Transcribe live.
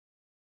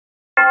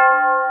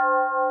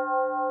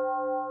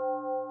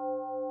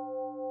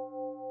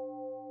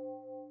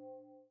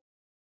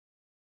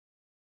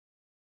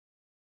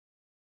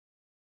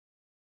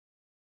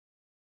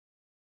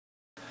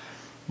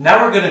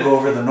Now we're going to go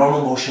over the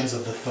normal motions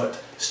of the foot,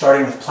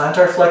 starting with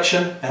plantar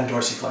flexion and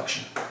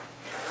dorsiflexion.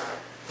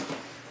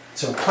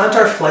 So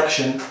plantar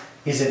flexion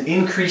is an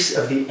increase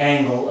of the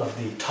angle of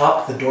the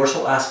top, the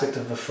dorsal aspect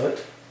of the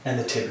foot, and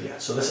the tibia.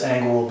 So this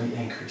angle will be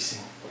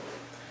increasing.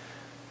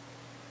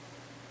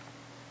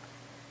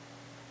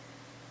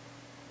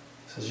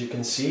 So as you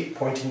can see,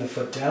 pointing the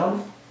foot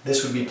down,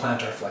 this would be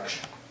plantar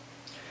flexion.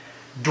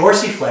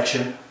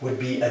 Dorsiflexion would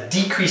be a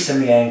decrease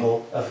in the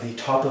angle of the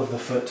top of the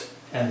foot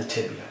and the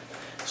tibia.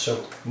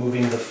 So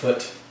moving the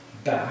foot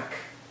back,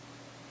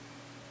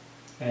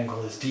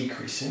 angle is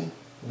decreasing.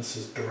 This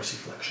is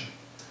dorsiflexion.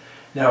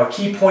 Now a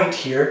key point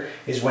here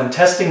is when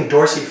testing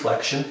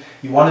dorsiflexion,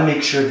 you want to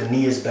make sure the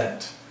knee is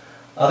bent.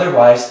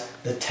 Otherwise,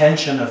 the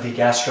tension of the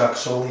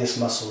gastrocsoleus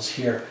muscles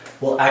here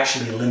will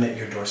actually limit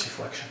your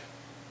dorsiflexion.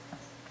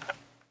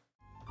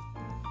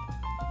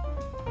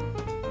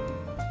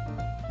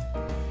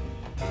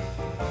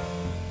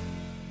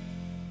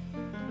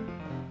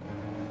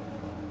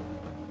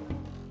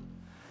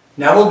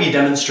 Now we'll be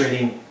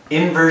demonstrating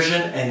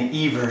inversion and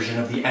eversion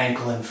of the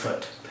ankle and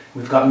foot.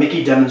 We've got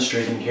Mickey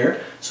demonstrating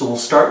here, so we'll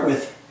start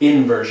with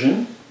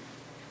inversion.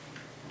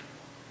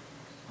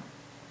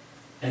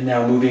 And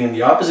now moving in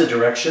the opposite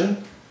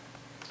direction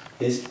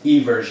is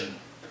eversion.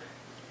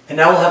 And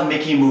now we'll have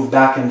Mickey move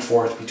back and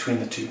forth between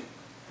the two.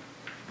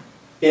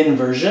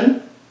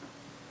 Inversion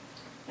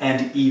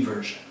and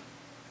eversion.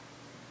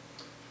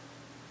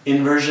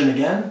 Inversion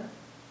again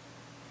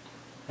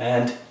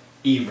and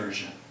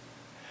eversion.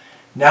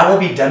 Now we'll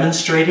be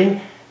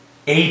demonstrating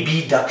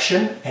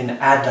abduction and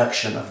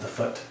adduction of the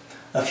foot.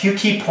 A few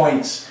key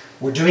points.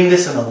 We're doing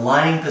this in a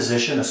lying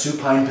position, a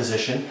supine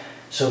position,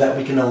 so that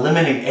we can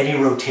eliminate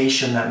any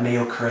rotation that may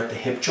occur at the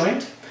hip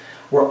joint.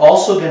 We're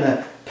also going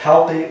to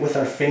palpate with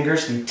our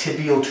fingers the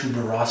tibial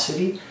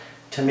tuberosity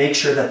to make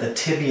sure that the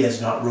tibia is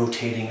not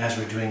rotating as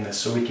we're doing this,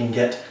 so we can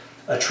get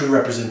a true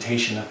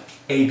representation of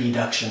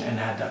abduction and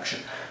adduction.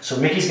 So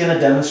Mickey's going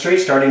to demonstrate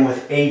starting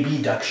with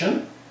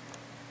abduction.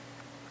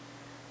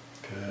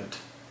 Good.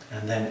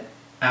 And then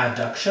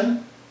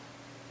adduction.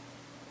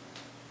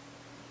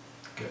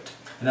 Good.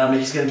 And now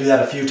Mickey's going to do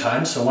that a few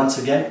times. So once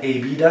again,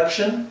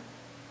 abduction,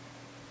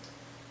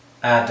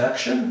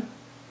 adduction,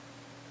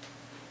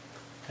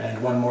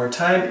 and one more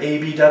time,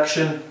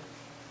 abduction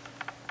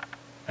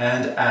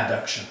and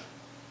adduction.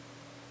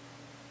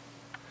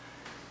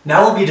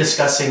 Now we'll be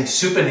discussing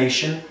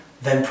supination,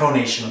 then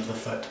pronation of the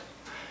foot.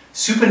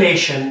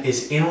 Supination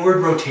is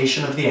inward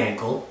rotation of the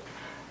ankle,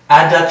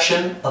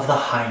 adduction of the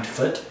hind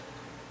foot,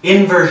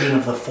 inversion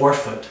of the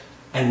forefoot,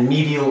 and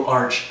medial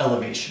arch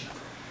elevation.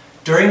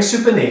 During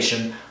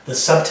supination, the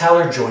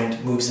subtalar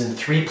joint moves in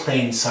 3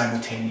 planes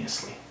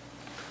simultaneously.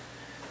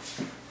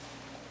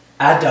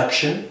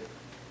 Adduction,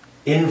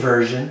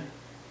 inversion,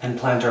 and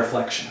plantar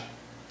flexion.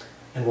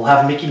 And we'll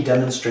have Mickey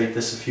demonstrate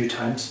this a few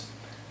times.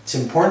 It's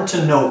important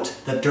to note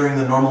that during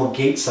the normal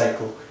gait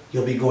cycle,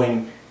 you'll be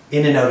going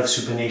in and out of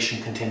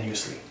supination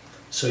continuously.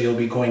 So you'll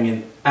be going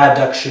in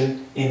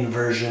adduction,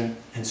 inversion,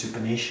 and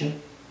supination.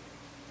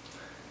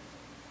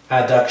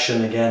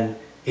 Adduction again,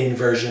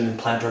 inversion, and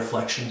plantar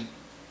flexion.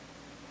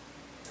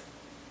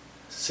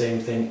 Same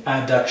thing,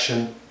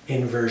 adduction,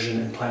 inversion,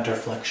 and plantar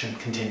flexion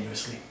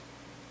continuously.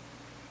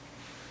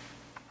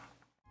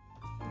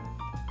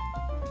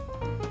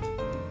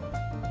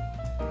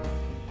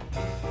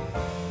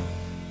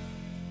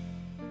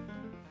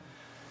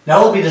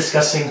 Now we'll be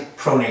discussing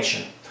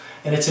pronation.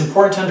 And it's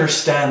important to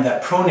understand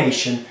that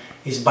pronation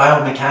is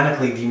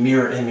biomechanically the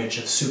mirror image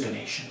of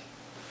supination.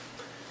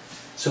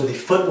 So the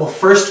foot will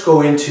first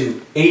go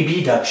into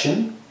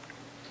abduction,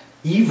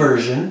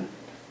 eversion,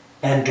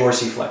 and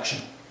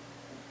dorsiflexion.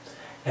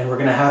 And we're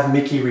going to have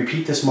Mickey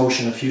repeat this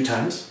motion a few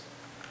times.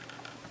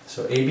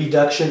 So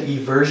abduction,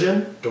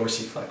 eversion,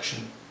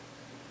 dorsiflexion.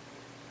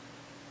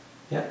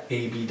 Yeah,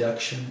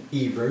 abduction,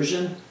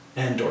 eversion,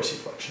 and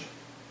dorsiflexion.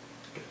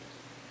 Good.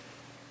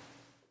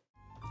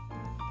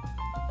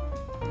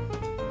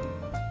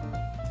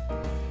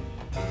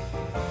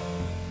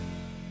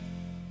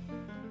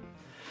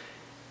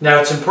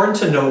 Now it's important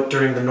to note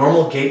during the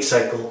normal gait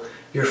cycle,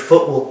 your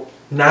foot will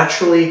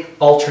naturally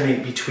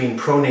alternate between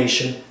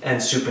pronation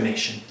and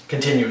supination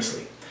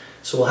continuously.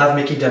 So we'll have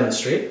Mickey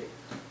demonstrate.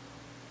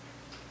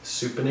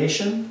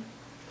 Supination,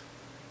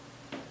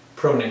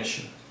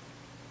 pronation,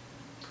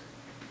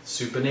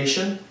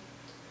 supination,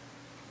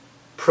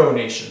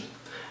 pronation.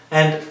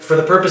 And for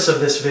the purpose of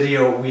this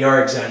video, we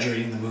are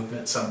exaggerating the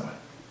movement somewhat.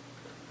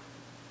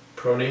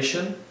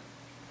 Pronation,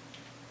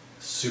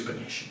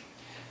 supination.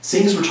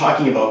 Seeing as we're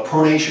talking about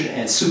pronation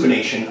and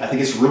supination, I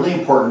think it's really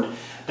important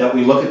that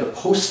we look at the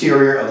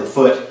posterior of the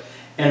foot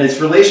and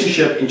its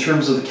relationship in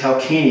terms of the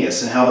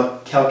calcaneus and how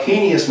the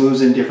calcaneus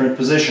moves in different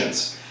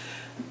positions.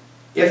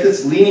 If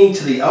it's leaning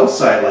to the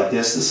outside like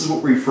this is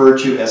what we refer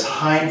to as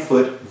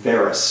hind-foot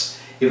varus.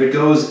 If it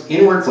goes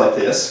inwards like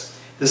this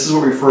is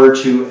what we refer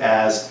to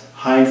as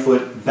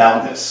hind-foot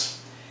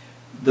valgus.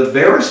 The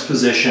varus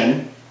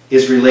position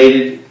is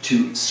related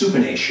to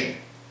supination.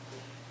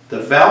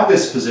 The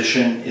valgus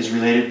position is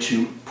related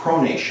to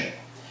pronation.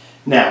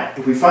 Now,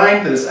 if we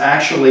find that it's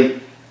actually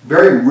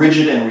very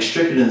rigid and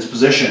restricted in this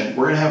position,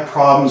 we're going to have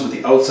problems with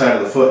the outside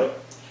of the foot.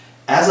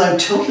 As I'm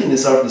tilting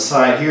this out to the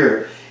side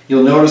here,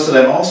 you'll notice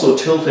that I'm also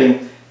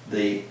tilting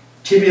the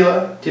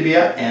tibia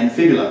and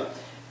fibula.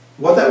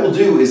 What that will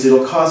do is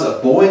it'll cause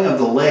a bowing of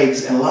the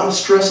legs and a lot of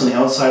stress on the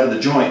outside of the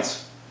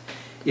joints.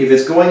 If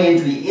it's going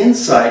into the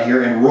inside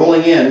here and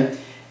rolling in,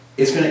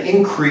 it's going to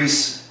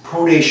increase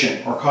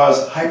pronation or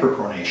cause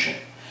hyperpronation.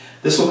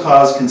 This will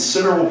cause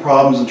considerable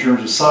problems in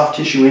terms of soft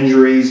tissue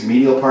injuries,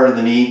 medial part of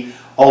the knee,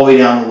 all the way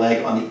down the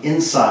leg on the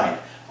inside.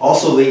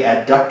 Also, the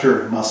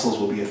adductor muscles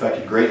will be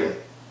affected greatly.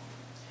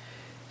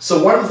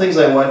 So one of the things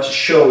I want to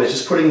show is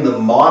just putting the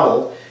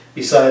model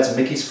besides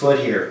Mickey's foot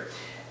here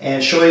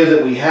and show you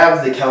that we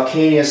have the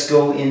calcaneus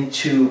go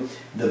into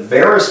the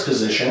varus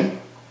position,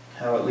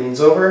 how it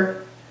leans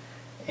over,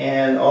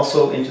 and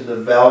also into the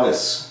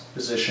valgus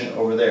position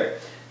over there.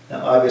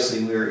 Now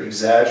obviously we're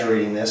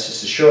exaggerating this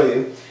just to show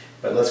you,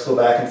 but let's go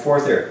back and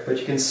forth there. But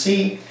you can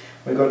see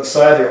when we go to the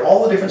side there,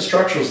 all the different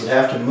structures that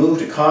have to move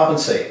to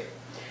compensate.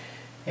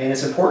 And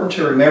it's important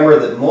to remember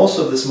that most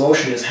of this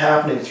motion is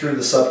happening through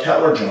the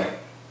subtalar joint.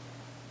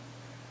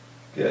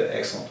 Good,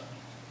 excellent.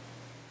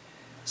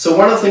 So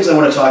one of the things I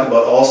want to talk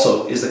about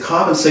also is the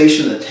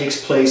compensation that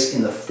takes place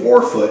in the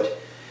forefoot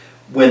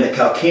when the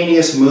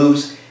calcaneus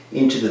moves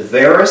into the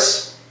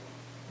varus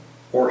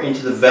or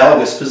into the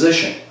valgus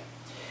position.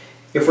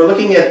 If we're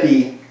looking at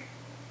the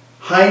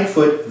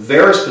hindfoot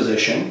varus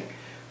position,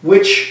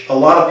 which a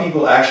lot of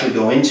people actually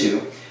go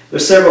into,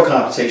 there's several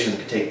compensations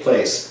that can take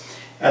place.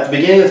 At the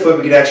beginning of the foot,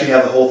 we could actually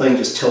have the whole thing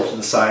just tilt to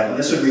the side, and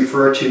this would be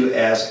referred to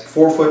as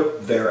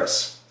forefoot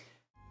varus.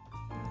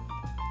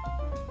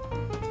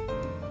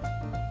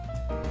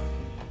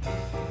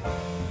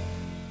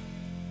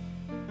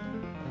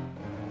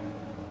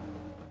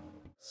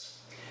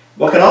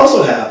 What can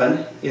also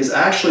happen is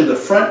actually the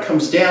front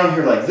comes down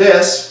here like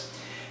this,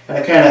 and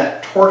it kind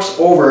of torques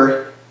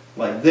over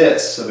like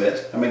this a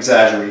bit. I'm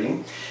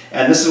exaggerating.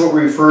 And this is what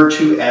we refer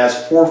to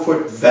as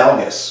forefoot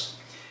valgus.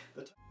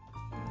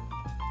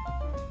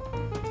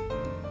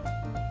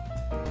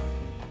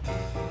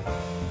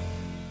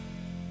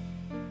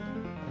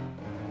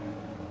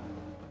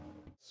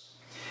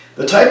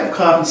 The type of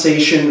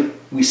compensation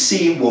we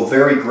see will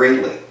vary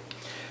greatly.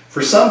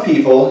 For some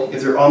people,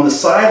 if they're on the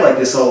side like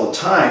this all the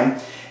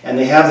time, and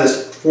they have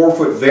this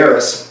forefoot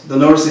varus, they'll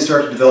notice they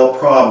start to develop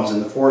problems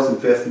in the fourth and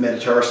fifth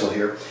metatarsal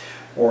here,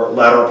 or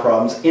lateral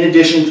problems, in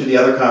addition to the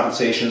other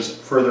compensations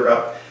further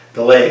up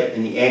the leg,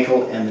 in the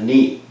ankle and the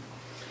knee.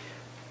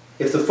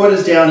 If the foot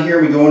is down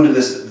here, we go into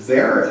this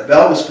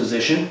valgus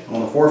position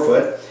on the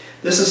forefoot.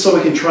 This is so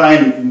we can try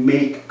and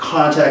make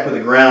contact with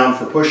the ground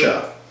for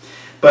push-up.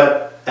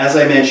 But as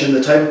I mentioned,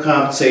 the type of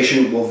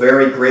compensation will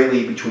vary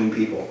greatly between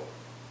people.